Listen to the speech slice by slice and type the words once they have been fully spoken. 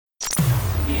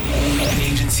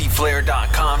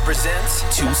FrequencyFlare.com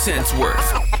presents 2 Cents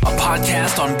Worth, a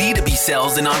podcast on B2B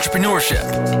sales and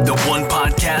entrepreneurship. The one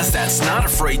podcast that's not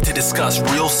afraid to discuss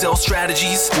real sales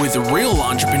strategies with real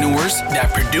entrepreneurs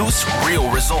that produce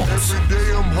real results. Every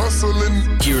day I'm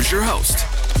hustling. Here's your host,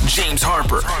 James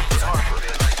Harper.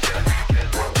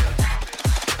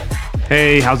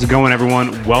 Hey, how's it going,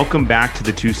 everyone? Welcome back to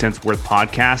the 2 Cents Worth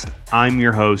podcast. I'm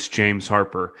your host, James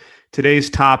Harper. Today's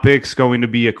topic's going to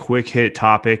be a quick hit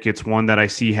topic. It's one that I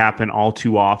see happen all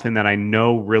too often that I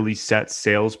know really sets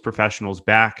sales professionals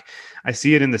back. I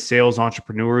see it in the sales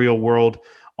entrepreneurial world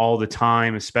all the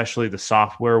time, especially the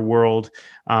software world.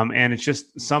 And it's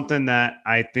just something that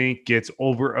I think gets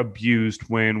over abused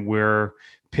when we're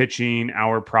pitching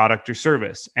our product or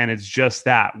service. And it's just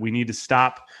that we need to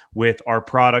stop with our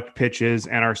product pitches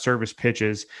and our service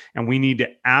pitches, and we need to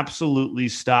absolutely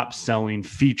stop selling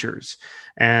features.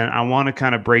 And I want to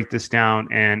kind of break this down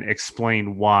and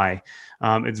explain why.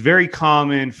 It's very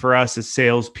common for us as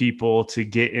salespeople to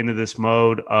get into this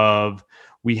mode of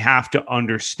we have to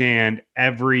understand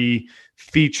every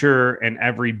feature and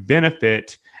every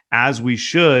benefit as we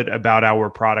should about our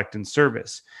product and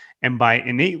service. And by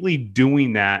innately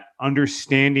doing that,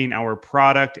 understanding our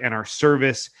product and our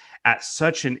service at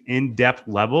such an in-depth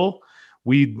level,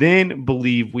 we then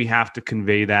believe we have to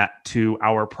convey that to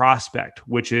our prospect,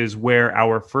 which is where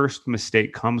our first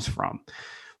mistake comes from.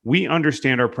 We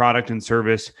understand our product and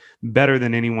service better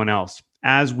than anyone else,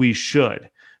 as we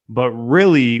should. But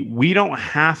really, we don't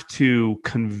have to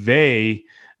convey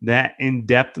that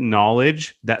in-depth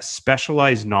knowledge, that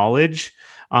specialized knowledge,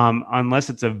 unless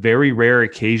it's a very rare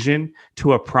occasion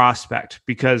to a prospect,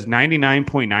 because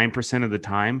 99.9% of the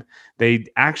time, they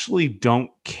actually don't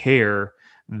care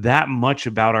that much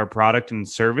about our product and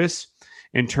service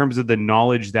in terms of the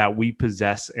knowledge that we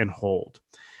possess and hold.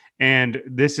 And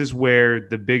this is where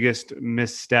the biggest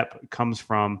misstep comes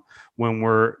from when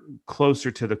we're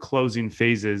closer to the closing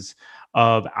phases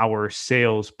of our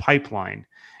sales pipeline.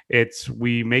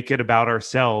 We make it about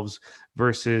ourselves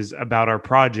versus about our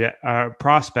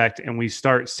prospect, and we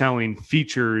start selling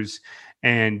features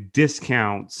and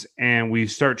discounts, and we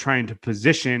start trying to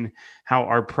position how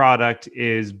our product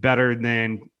is better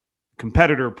than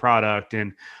competitor product,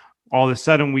 and all of a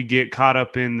sudden we get caught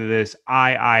up in this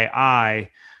I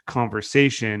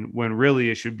conversation when really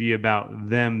it should be about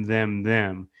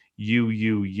them,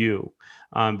 you,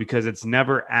 because it's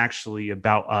never actually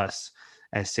about us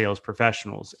as sales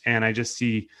professionals. And I just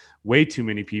see way too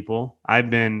many people. I've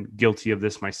been guilty of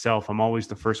this myself. I'm always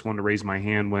the first one to raise my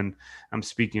hand when I'm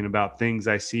speaking about things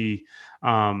I see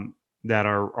that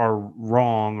are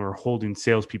wrong or holding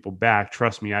salespeople back.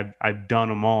 Trust me, I've done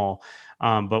them all.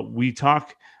 But we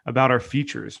talk about our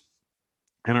features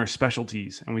and our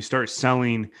specialties, and we start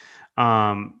selling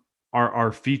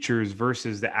our features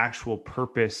versus the actual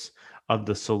purpose of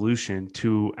the solution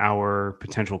to our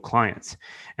potential clients.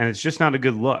 And it's just not a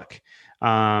good look.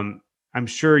 I'm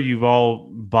sure you've all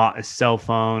bought a cell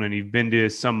phone and you've been to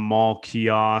some mall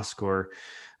kiosk, or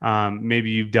maybe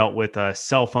you've dealt with a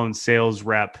cell phone sales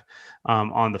rep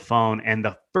on the phone. And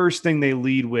the first thing they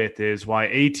lead with is why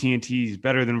AT&T is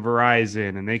better than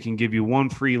Verizon, and they can give you one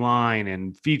free line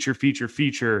and feature,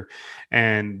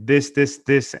 and this,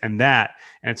 and that.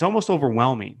 And it's almost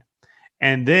overwhelming.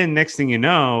 And then next thing you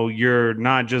know, you're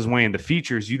not just weighing the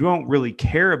features. You don't really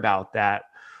care about that.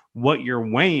 What you're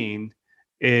weighing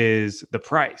is the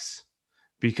price,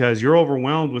 because you're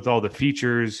overwhelmed with all the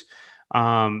features,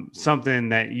 something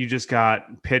that you just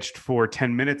got pitched for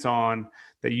 10 minutes on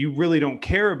that you really don't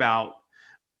care about.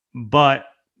 But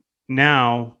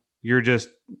now you're just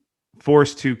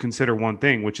forced to consider one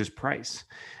thing, which is price.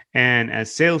 And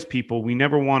as salespeople, we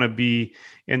never want to be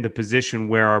in the position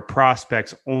where our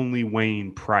prospects only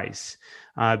weighing price,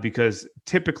 because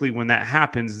typically when that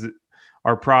happens,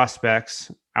 our prospects,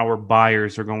 our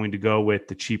buyers are going to go with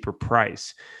the cheaper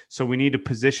price. So we need to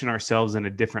position ourselves in a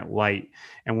different light.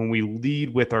 And when we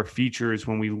lead with our features,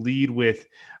 when we lead with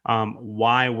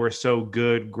why we're so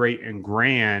good, great, and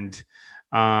grand,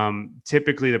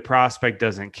 typically the prospect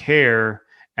doesn't care.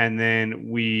 And then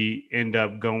we end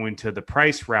up going to the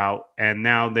price route, and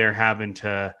now they're having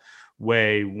to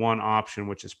weigh one option,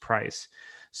 which is price.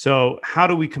 So how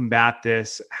do we combat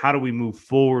this? How do we move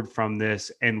forward from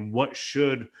this? And what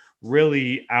should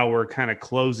really our kind of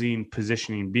closing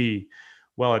positioning be?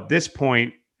 Well, at this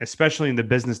point, especially in the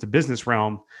business to business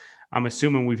realm, I'm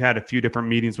assuming we've had a few different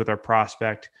meetings with our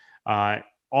prospect.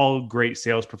 All great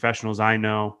sales professionals I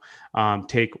know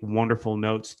take wonderful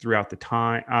notes throughout the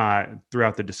time,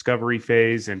 throughout the discovery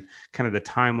phase and kind of the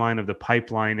timeline of the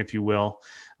pipeline, if you will,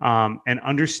 and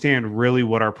understand really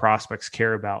what our prospects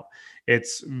care about.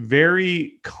 It's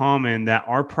very common that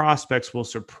our prospects will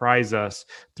surprise us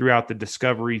throughout the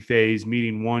discovery phase,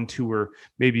 meeting 1, 2, or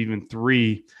maybe even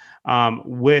 3,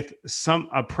 with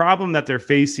a problem that they're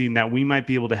facing that we might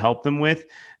be able to help them with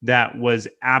that was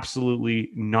absolutely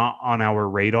not on our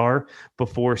radar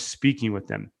before speaking with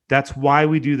them. That's why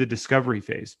we do the discovery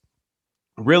phase.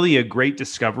 Really, a great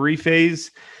discovery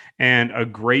phase and a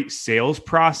great sales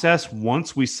process,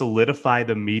 once we solidify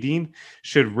the meeting,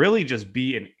 should really just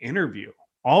be an interview.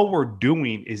 All we're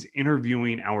doing is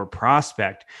interviewing our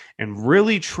prospect and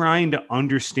really trying to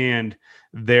understand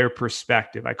their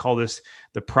perspective. I call this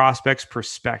the prospect's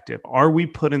perspective. Are we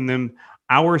putting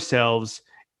ourselves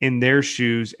in their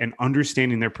shoes and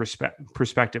understanding their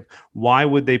perspective? Why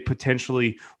would they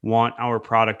potentially want our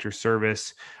product or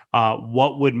service?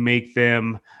 What would make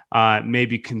them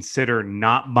maybe consider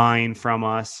not buying from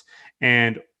us?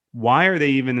 And why are they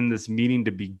even in this meeting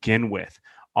to begin with?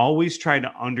 Always try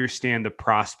to understand the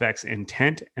prospect's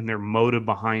intent and their motive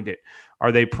behind it.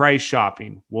 Are they price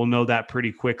shopping? We'll know that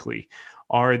pretty quickly.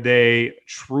 Are they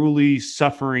truly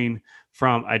suffering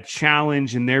from a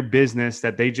challenge in their business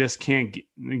that they just can't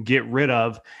get rid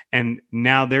of? And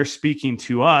now they're speaking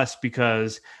to us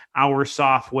because our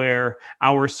software,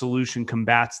 our solution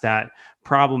combats that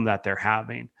problem that they're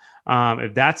having.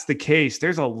 If that's the case,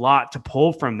 there's a lot to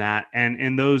pull from that. And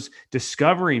in those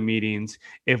discovery meetings,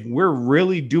 if we're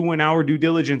really doing our due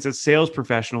diligence as sales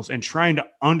professionals and trying to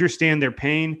understand their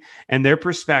pain and their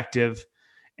perspective,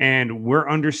 and we're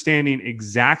understanding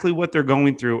exactly what they're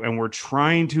going through, and we're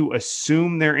trying to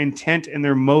assume their intent and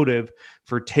their motive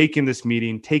for taking this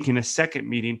meeting, taking a second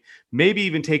meeting, maybe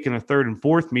even taking a third and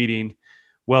fourth meeting,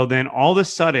 well, then all of a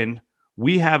sudden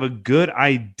we have a good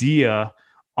idea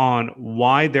on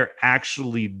why they're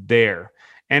actually there.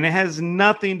 And it has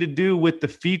nothing to do with the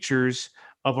features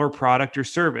of our product or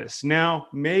service. Now,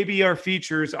 maybe our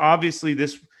features, obviously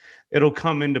it'll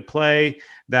come into play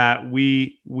that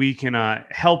we can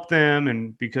help them,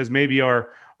 and because maybe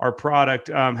our product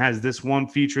has this one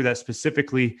feature that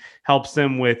specifically helps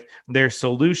them with their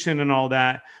solution and all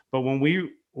that. But when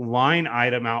we line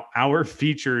item out our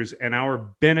features and our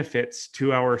benefits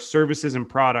to our services and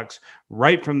products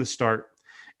right from the start,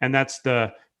 and that's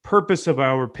the purpose of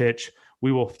our pitch,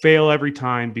 we will fail every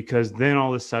time, because then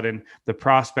all of a sudden the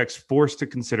prospect's forced to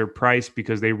consider price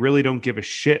because they really don't give a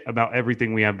shit about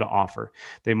everything we have to offer.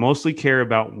 They mostly care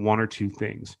about one or two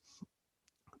things.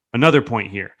 Another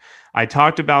point here, I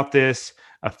talked about this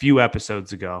a few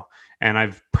episodes ago, and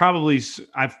I've probably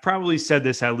said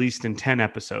this at least in 10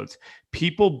 episodes.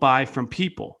 People buy from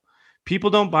people.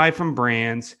 People don't buy from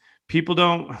brands. People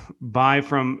don't buy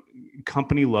from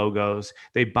company logos.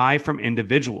 They buy from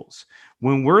individuals.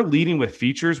 When we're leading with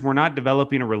features, we're not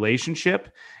developing a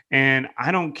relationship. And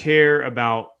I don't care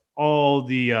about all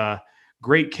the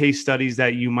great case studies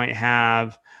that you might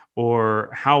have, or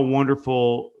how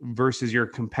wonderful versus your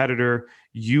competitor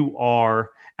you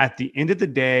are. At the end of the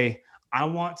day, I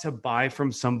want to buy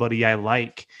from somebody I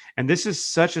like. And this is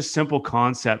such a simple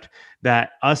concept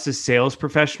that us as sales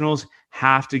professionals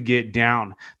have to get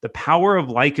down. The power of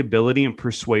likability and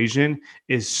persuasion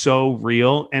is so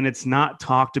real, and it's not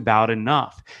talked about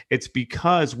enough. It's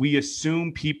because we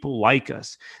assume people like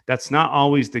us. That's not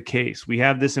always the case. We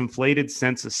have this inflated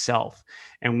sense of self,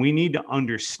 and we need to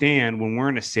understand when we're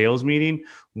in a sales meeting,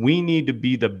 we need to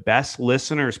be the best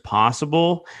listeners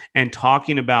possible and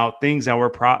talking about things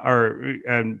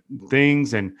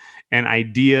things and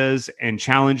ideas and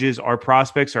challenges our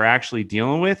prospects are actually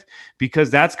dealing with, because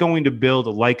that's going to build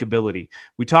a likability.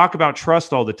 We talk about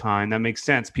trust all the time. That makes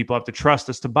sense. People have to trust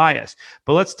us to buy us.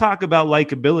 But let's talk about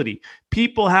likability.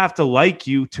 People have to like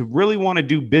you to really want to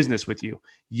do business with you.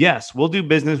 Yes, we'll do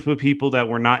business with people that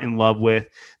we're not in love with,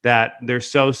 that they're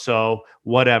so,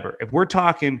 whatever. If we're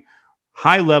talking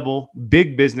high level,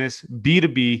 big business,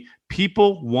 B2B,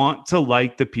 people want to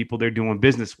like the people they're doing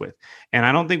business with. And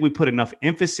I don't think we put enough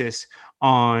emphasis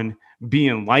on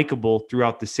being likable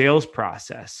throughout the sales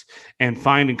process and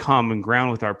finding common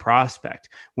ground with our prospect.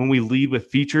 When we lead with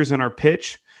features in our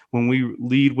pitch, when we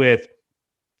lead with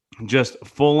just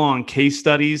full-on case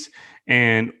studies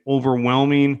and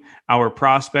overwhelming our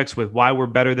prospects with why we're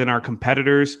better than our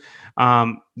competitors,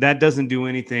 that doesn't do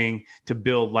anything to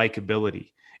build likability.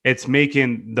 It's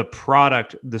making the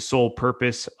product the sole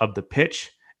purpose of the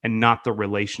pitch and not the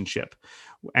relationship.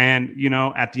 And,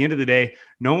 at the end of the day,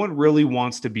 no one really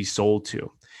wants to be sold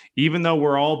to. Even though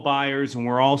we're all buyers and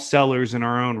we're all sellers in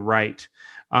our own right,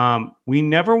 we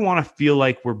never want to feel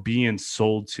like we're being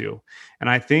sold to. And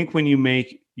I think when you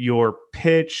make your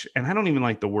pitch, and I don't even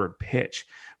like the word pitch,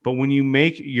 but when you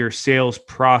make your sales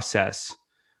process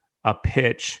a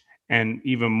pitch, and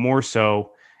even more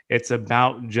so, It's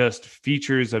about just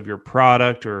features of your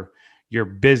product or your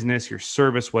business, your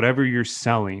service, whatever you're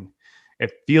selling.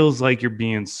 It feels like you're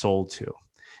being sold to.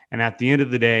 And at the end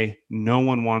of the day, no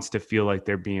one wants to feel like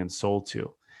they're being sold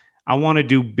to. I want to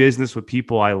do business with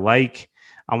people I like.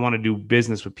 I want to do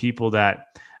business with people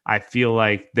that I feel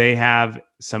like they have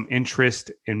some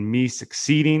interest in me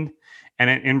succeeding. And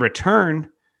in return,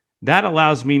 that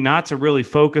allows me not to really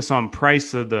focus on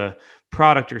price of the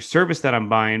product or service that I'm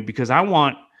buying, because I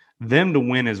want them to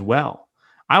win as well.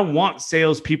 I want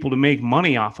salespeople to make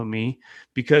money off of me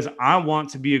because I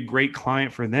want to be a great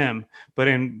client for them. But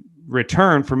in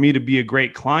return, for me to be a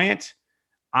great client,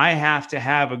 I have to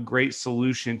have a great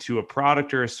solution to a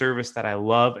product or a service that I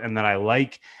love and that I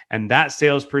like. And that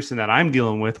salesperson that I'm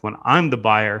dealing with when I'm the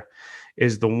buyer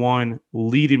is the one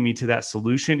leading me to that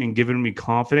solution and giving me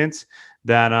confidence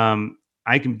that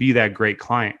I can be that great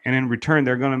client. And in return,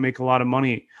 they're going to make a lot of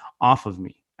money off of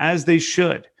me, as they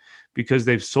should, because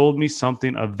they've sold me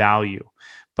something of value.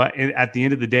 But at the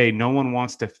end of the day, no one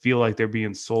wants to feel like they're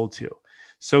being sold to.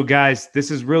 So guys, this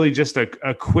is really just a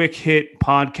quick hit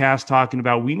podcast talking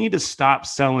about we need to stop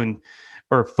selling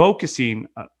or focusing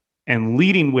and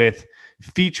leading with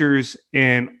features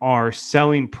in our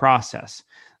selling process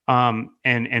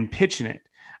and pitching it.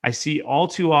 I see all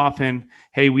too often,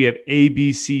 hey, we have A,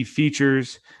 B, C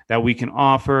features that we can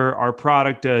offer. Our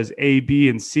product does A, B,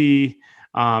 and C.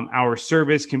 Our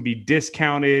service can be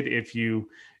discounted if you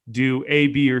do A,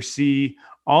 B, or C.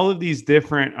 All of these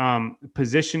different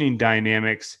positioning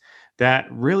dynamics that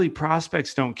really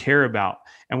prospects don't care about.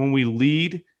 And when we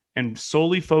lead and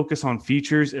solely focus on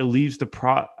features, it leaves the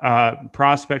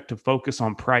prospect to focus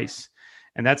on price.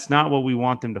 And that's not what we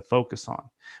want them to focus on.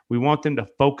 We want them to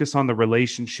focus on the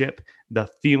relationship, the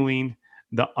feeling,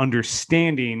 the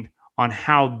understanding on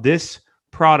how this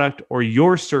product or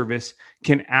your service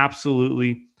can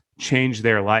absolutely change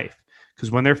their life.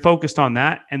 Because when they're focused on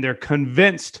that and they're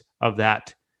convinced of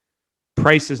that,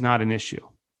 price is not an issue.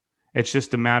 It's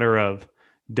just a matter of,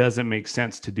 does it make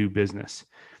sense to do business?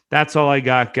 That's all I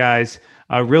got, guys.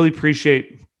 I really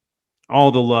appreciate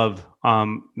all the love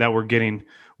that we're getting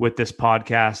with this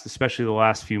podcast, especially the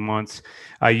last few months.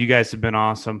 You guys have been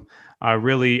awesome.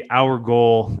 Really, our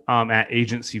goal at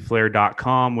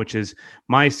agencyflare.com, which is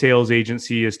my sales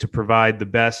agency, is to provide the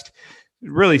best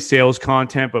really sales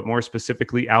content, but more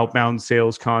specifically outbound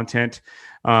sales content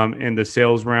in the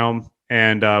sales realm.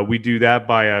 And we do that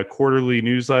by a quarterly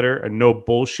newsletter, a no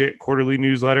bullshit quarterly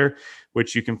newsletter,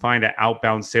 which you can find at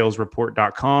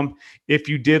outboundsalesreport.com. If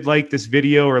you did like this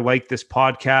video or like this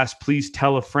podcast, please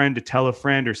tell a friend to tell a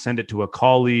friend or send it to a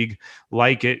colleague.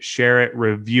 Like it, share it,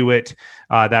 review it.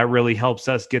 That really helps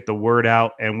us get the word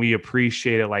out, and we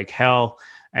appreciate it like hell.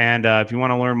 And if you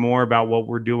want to learn more about what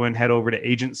we're doing, head over to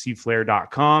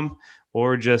agencyflare.com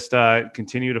or just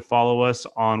continue to follow us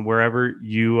on wherever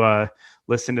you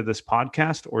listen to this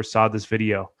podcast or saw this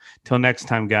video. Till next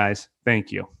time, guys.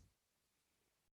 Thank you.